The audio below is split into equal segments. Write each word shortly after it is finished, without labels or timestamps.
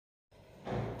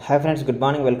Hi friends, good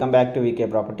morning. Welcome back to VK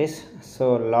Properties. So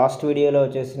last video లో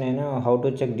వచ్చేసి నేను how to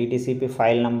check DTCP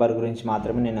file number గురించి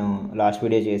మాత్రమే నేను లాస్ట్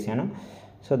వీడియో చేశాను.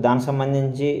 సో దానికి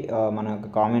సంబంధించి మనకు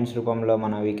కామెంట్స్ రూపంలో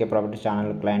మన VK Properties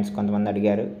ఛానల్ క్లయింట్స్ కొంతమంది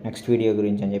అడిగారు నెక్స్ట్ వీడియో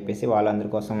గురించి అని చెప్పేసి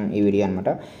వాళ్ళందరి కోసం ఈ వీడియో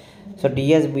అనమాట. సో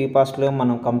TS-bPassలో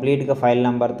మనం కంప్లీట్గా ఫైల్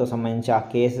నెంబర్తో సంబంధించి ఆ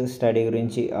కేసు స్టడీ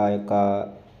గురించి ఆ యొక్క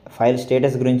ఫైల్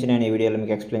స్టేటస్ గురించి నేను ఈ వీడియోలో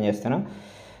మీకు ఎక్స్ప్లెయిన్ చేస్తాను.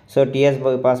 సో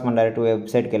TS-bPass మన డైరెక్ట్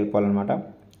వెబ్సైట్కి వెళ్ళిపోవాలన్నమాట.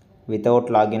 వితౌట్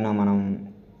లాగిన్ మనం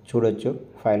చూడొచ్చు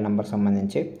ఫైల్ నెంబర్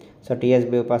సంబంధించి. సో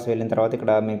TS-bPass వెళ్ళిన తర్వాత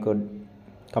ఇక్కడ మీకు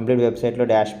కంప్లీట్ వెబ్సైట్లో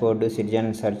dashboard, citizen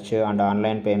search and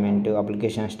online payment,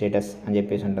 application status అని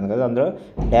చెప్పేసి ఉంటుంది కదా. అందులో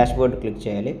డాష్బోర్డ్ క్లిక్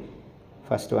చేయాలి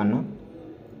first one.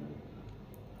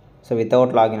 So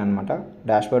without login అనమాట.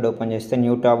 డాష్బోర్డ్ ఓపెన్ చేస్తే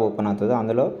న్యూ ట్యాబ్ ఓపెన్ అవుతుంది.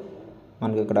 అందులో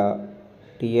మనకి ఇక్కడ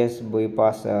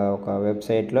TS-bPass ఒక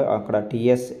వెబ్సైట్లో అక్కడ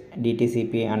TS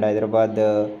DTCP and Hyderabad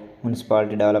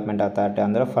municipality development authority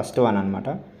అందులో ఫస్ట్ వన్ అనమాట.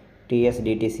 TS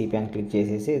DTCP అని క్లిక్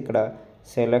చేసేసి ఇక్కడ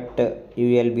సెలెక్ట్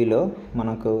ULBలో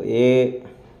మనకు ఏ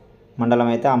మండలం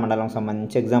అయితే ఆ మండలం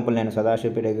సంబంధించి ఎగ్జాంపుల్ నేను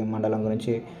సదాశివపేట మండలం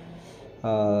గురించి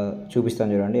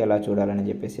చూపిస్తాను చూడండి ఎలా చూడాలని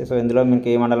చెప్పేసి. సో ఇందులో మీకు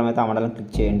ఏ మండలం అయితే ఆ మండలం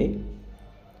క్లిక్ చేయండి.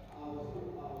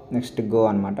 నెక్స్ట్ గో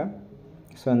అనమాట.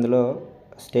 సో ఇందులో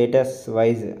స్టేటస్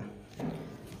వైజ్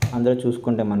అందులో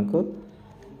చూసుకుంటే మనకు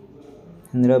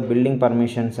ఇందులో బిల్డింగ్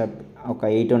పర్మిషన్స్ ఒక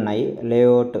 8 ఉన్నాయి,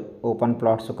 లేఅవుట్ ఓపెన్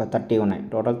ప్లాట్స్ ఒక 30 ఉన్నాయి,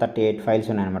 టోటల్ 38 ఫైల్స్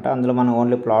ఉన్నాయన్నమాట. అందులో మనం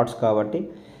ఓన్లీ ప్లాట్స్ కాబట్టి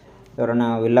ఎవరైనా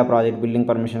విల్లా ప్రాజెక్ట్ బిల్డింగ్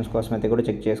పర్మిషన్స్ కోసం అయితే కూడా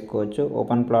చెక్ చేసుకోవచ్చు.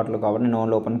 ఓపెన్ ప్లాట్లు కాబట్టి నేను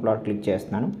ఓన్లీ ఓపెన్ ప్లాట్ క్లిక్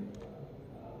చేస్తున్నాను.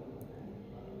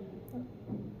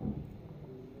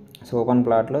 సో ఓపెన్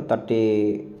ప్లాట్లో 30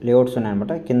 లేఅవుట్స్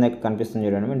ఉన్నాయన్నమాట. కింద కనిపిస్తుంది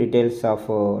చూడండి details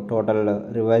of total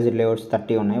revised layouts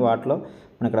 30 ఉన్నాయి. వాటిలో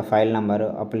మన ఇక్కడ file number,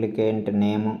 applicant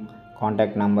name,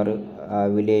 contact number,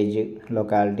 village,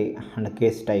 locality and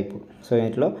case type. So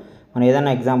ఇంట్లో మనం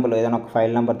ఏదైనా ఎగ్జాంపుల్ ఏదైనా ఒక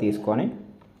ఫైల్ నెంబర్ తీసుకొని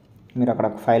మీరు అక్కడ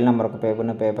ఒక ఫైల్ నెంబర్ ఒక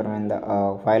పేపర్ మీద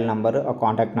ఫైల్ నెంబరు ఆ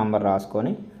కాంటాక్ట్ నెంబర్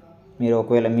రాసుకొని మీరు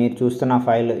ఒకవేళ మీరు చూస్తున్న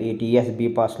ఫైల్ ఈ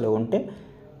TS-bPassలో ఉంటే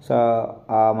సో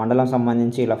ఆ మండలం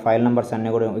సంబంధించి ఇలా ఫైల్ నెంబర్స్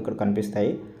అన్నీ కూడా ఇక్కడ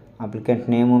కనిపిస్తాయి. అప్లికెంట్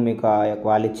నేము మీకు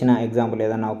వాళ్ళు ఇచ్చిన ఎగ్జాంపుల్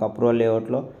ఏదైనా ఒక అప్రూవల్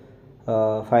లేఅవుట్లో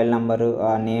ఫైల్ నెంబరు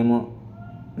ఆ నేము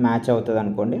మ్యాచ్ అవుతుంది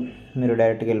అనుకోండి, మీరు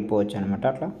డైరెక్ట్గా వెళ్ళిపోవచ్చు అనమాట.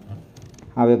 అట్లా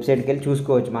ఆ వెబ్సైట్కి వెళ్ళి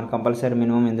చూసుకోవచ్చు. మనకు కంపల్సరీ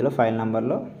మినిమం ఇందులో ఫైల్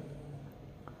నెంబర్లో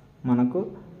మనకు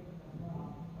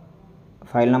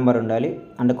ఫైల్ నెంబర్ ఉండాలి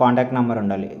అండ్ కాంటాక్ట్ నెంబర్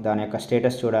ఉండాలి. దాని యొక్క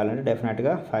స్టేటస్ చూడాలంటే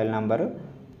డెఫినెట్గా ఫైల్ నెంబరు,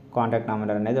 కాంటాక్ట్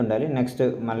నెంబర్ అనేది ఉండాలి. నెక్స్ట్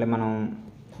మళ్ళీ మనం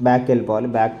బ్యాక్కి వెళ్ళిపోవాలి.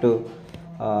 బ్యాక్ టు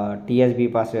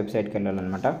TS-bPass వెబ్సైట్కి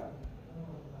వెళ్ళాలన్నమాట.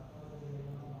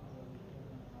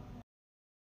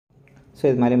 సో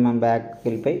ఇది మళ్ళీ మనం బ్యాక్కి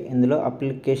వెళ్ళిపోయి ఇందులో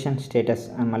అప్లికేషన్ స్టేటస్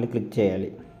అని మళ్ళీ క్లిక్ చేయాలి.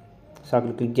 సో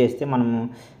అక్కడ క్లిక్ చేస్తే మనము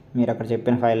మీరు అక్కడ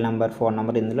చెప్పిన ఫైల్ నెంబర్, ఫోన్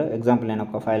నెంబర్ ఇందులో ఎగ్జాంపుల్ నేను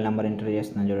ఒక ఫైల్ నెంబర్ ఎంటర్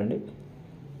చేస్తున్నాను చూడండి.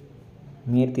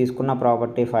 మీరు తీసుకున్న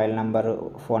property file number,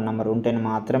 phone number ఉంటేనే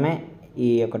మాత్రమే ఈ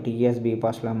యొక్క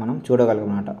TS-bPassలో మనం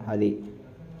చూడగలమన్నమాట. అది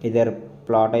ఇదర్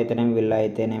ప్లాట్ అయితేనేమి, విల్లా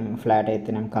అయితేనేమి, ఫ్లాట్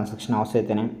అయితేనేమి, కన్స్ట్రక్షన్ హౌస్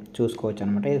అయితేనేమి చూసుకోవచ్చు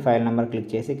అనమాట. ఇది ఫైల్ నెంబర్ క్లిక్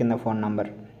చేసి కింద ఫోన్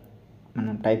నెంబర్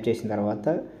మనం టైప్ చేసిన తర్వాత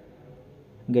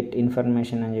గెట్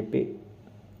ఇన్ఫర్మేషన్ అని చెప్పి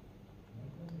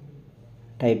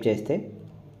టైప్ చేస్తే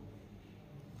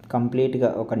కంప్లీట్గా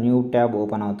ఒక న్యూ ట్యాబ్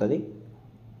ఓపెన్ అవుతుంది.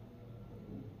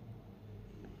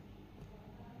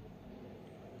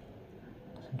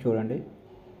 చూడండి.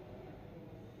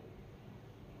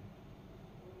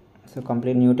 So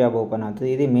complete new tab open అవుతుంది.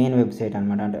 ఇది మెయిన్ వెబ్సైట్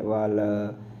అనమాట. అంటే వాళ్ళ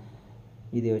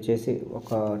ఇది వచ్చేసి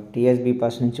ఒక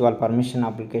TS-bPass నుంచి వాళ్ళ పర్మిషన్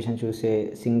అప్లికేషన్ చూసే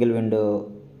సింగిల్ విండో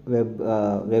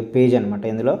వెబ్ పేజ్ అనమాట.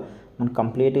 ఇందులో మనకు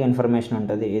కంప్లీట్గా ఇన్ఫర్మేషన్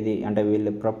ఉంటుంది. ఇది అంటే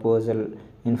వీళ్ళు ప్రపోజల్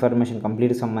ఇన్ఫర్మేషన్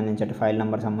కంప్లీట్గా సంబంధించి అంటే ఫైల్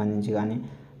నెంబర్ సంబంధించి కానీ,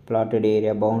 plotted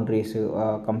area, boundaries,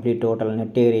 complete total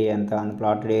net area ఎంత,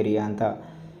 ప్లాటెడ్ ఏరియా అంతా,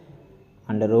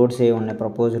 అండ్ రోడ్స్ ఏ ఉన్నాయి,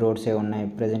 ప్రపోజ్ రోడ్స్ ఏ ఉన్నాయి,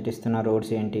 ప్రజెంట్ ఇస్తున్న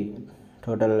రోడ్స్ ఏంటి,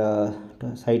 టోటల్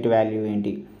సైట్ వాల్యూ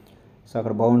ఏంటి, సో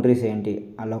అక్కడ బౌండరీస్ ఏంటి,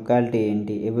 ఆ లొకాలిటీ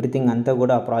ఏంటి, ఎవ్రీథింగ్ అంతా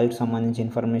కూడా ఆ ప్రాజెక్ట్ సంబంధించి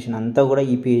ఇన్ఫర్మేషన్ అంతా కూడా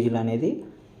ఈ పేజీలో అనేది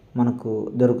మనకు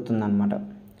దొరుకుతుంది అనమాట.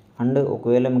 అండ్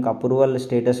ఒకవేళ మీకు అప్రూవల్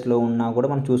స్టేటస్లో ఉన్నా కూడా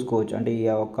మనం చూసుకోవచ్చు. అంటే ఈ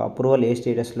యొక్క అప్రూవల్ ఏ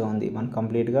స్టేటస్లో ఉంది మనం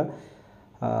కంప్లీట్గా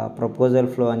ప్రపోజల్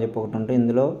ఫ్లో అని చెప్పి ఒకటి ఉంటుంది.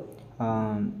 ఇందులో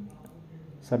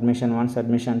సబ్మిషన్ 1,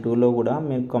 సబ్మిషన్ 2లో కూడా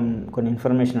మీకు కొన్ని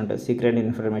ఇన్ఫర్మేషన్ ఉంటుంది, సీక్రెట్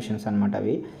ఇన్ఫర్మేషన్స్ అనమాట.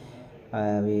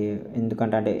 అవి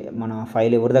ఎందుకంటే అంటే మన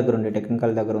ఫైల్ ఎవరి దగ్గర ఉంది,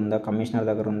 టెక్నికల్ దగ్గర ఉందా, కమిషనర్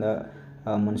దగ్గర ఉందా,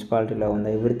 మున్సిపాలిటీలో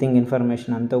ఉందా, ఎవ్రీథింగ్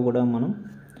ఇన్ఫర్మేషన్ అంతా కూడా మనం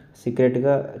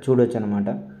సీక్రెట్గా చూడవచ్చు అనమాట.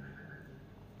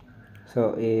 సో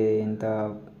ఇంత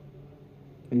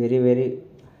వెరీ వెరీ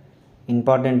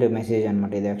ఇంపార్టెంట్ మెసేజ్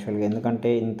అనమాట ఇది యాక్చువల్గా. ఎందుకంటే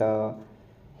ఇంత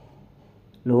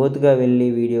లోతుగా వెళ్ళి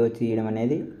వీడియో తీయడం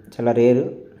అనేది చాలా రేరు.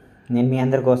 నేను మీ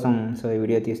అందరి కోసం సో ఈ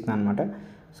వీడియో తీస్తున్నాను అనమాట.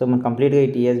 సో మనం కంప్లీట్గా ఈ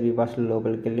TS-bPass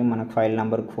లోపలికి వెళ్ళి మనకు ఫైల్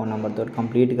నెంబర్, ఫోన్ నెంబర్తో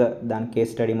కంప్లీట్గా దాని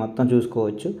కేస్ స్టడీ మొత్తం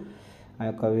చూసుకోవచ్చు. ఆ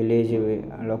యొక్క విలేజ్,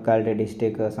 లొకాలిటీ,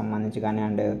 డిస్టిక్ సంబంధించి కానీ,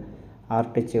 అండ్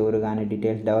ఆర్కిటెక్ట్ ఎవరు కానీ,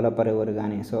 డీటెయిల్స్, డెవలపర్ ఎవరు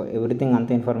కానీ, సో ఎవ్రీథింగ్ అంత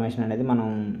ఇన్ఫర్మేషన్ అనేది మనం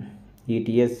ఈ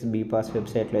TS-bPass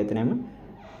వెబ్సైట్లో అయితేనేమో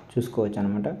చూసుకోవచ్చు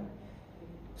అనమాట.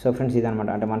 సో ఫ్రెండ్స్ ఇదనమాట.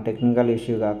 అంటే మన టెక్నికల్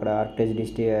ఇష్యూగా అక్కడ ఆర్కిటెక్ట్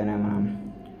డిస్ట్రిక్ట్ అనే మనం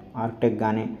ఆర్కిటెక్ట్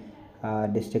కానీ,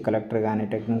 డిస్ట్రిక్ట్ కలెక్టర్ కానీ,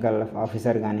 టెక్నికల్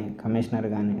ఆఫీసర్ కానీ, కమిషనర్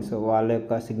కానీ, సో వాళ్ళ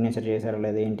యొక్క సిగ్నేచర్ చేశారా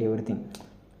లేదా ఏంటి, ఎవ్రీథింగ్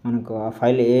మనకు ఆ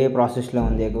ఫైల్ ఏ ప్రాసెస్లో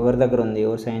ఉంది, ఎవరి దగ్గర ఉంది,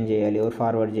 ఎవరు సైన్ చేయాలి, ఎవరు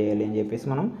ఫార్వర్డ్ చేయాలి అని చెప్పేసి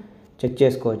మనం చెక్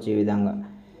చేసుకోవచ్చు ఈ విధంగా.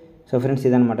 సో ఫ్రెండ్స్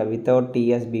ఇదనమాట. వితౌట్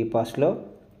TS-bPassలో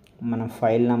మనం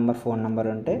ఫైల్ నెంబర్, ఫోన్ నెంబర్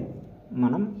ఉంటే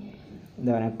మనం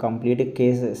దాని కంప్లీట్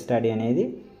కేస్ స్టడీ అనేది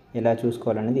ఎలా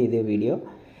చూసుకోవాలనేది ఇదే వీడియో.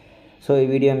 సో ఈ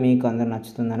వీడియో మీకు అందరూ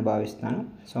నచ్చుతుందని భావిస్తున్నాను.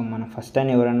 సో మన ఫస్ట్ టైం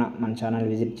ఎవరైనా మన ఛానల్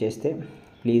విజిట్ చేస్తే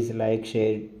please like,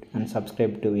 share and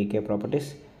subscribe to VK properties.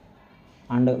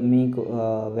 And మీకు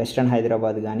వెస్ట్రన్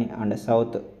హైదరాబాద్ కానీ, అండ్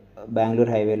సౌత్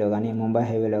బెంగళూరు హైవేలో కానీ, ముంబై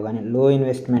హైవేలో కానీ లో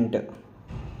ఇన్వెస్ట్మెంట్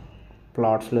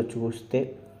ప్లాట్స్లో చూస్తే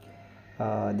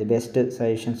ది బెస్ట్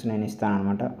సజెషన్స్ నేను ఇస్తాను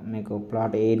అనమాట. మీకు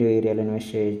ప్లాట్ ఏ ఏరియాలో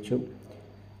ఇన్వెస్ట్ చేయొచ్చు,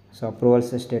 సో అప్రూవల్స్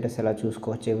స్టేటస్ ఎలా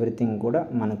చూసుకోవచ్చు, ఎవ్రీథింగ్ కూడా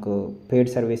మనకు పెయిడ్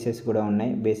సర్వీసెస్ కూడా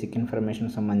ఉన్నాయి బేసిక్ ఇన్ఫర్మేషన్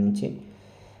సంబంధించి.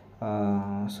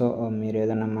 సో మీరు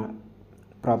ఏదైనా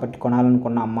property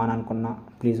కొనాలనుకున్నా, అమ్మాలనుకున్నా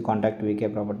please contact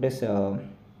VK properties.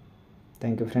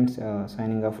 Thank you friends.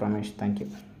 Signing off Ramesh. Thank you.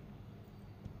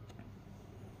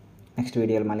 Next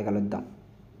వీడియోలో మళ్ళీ కలుద్దాం.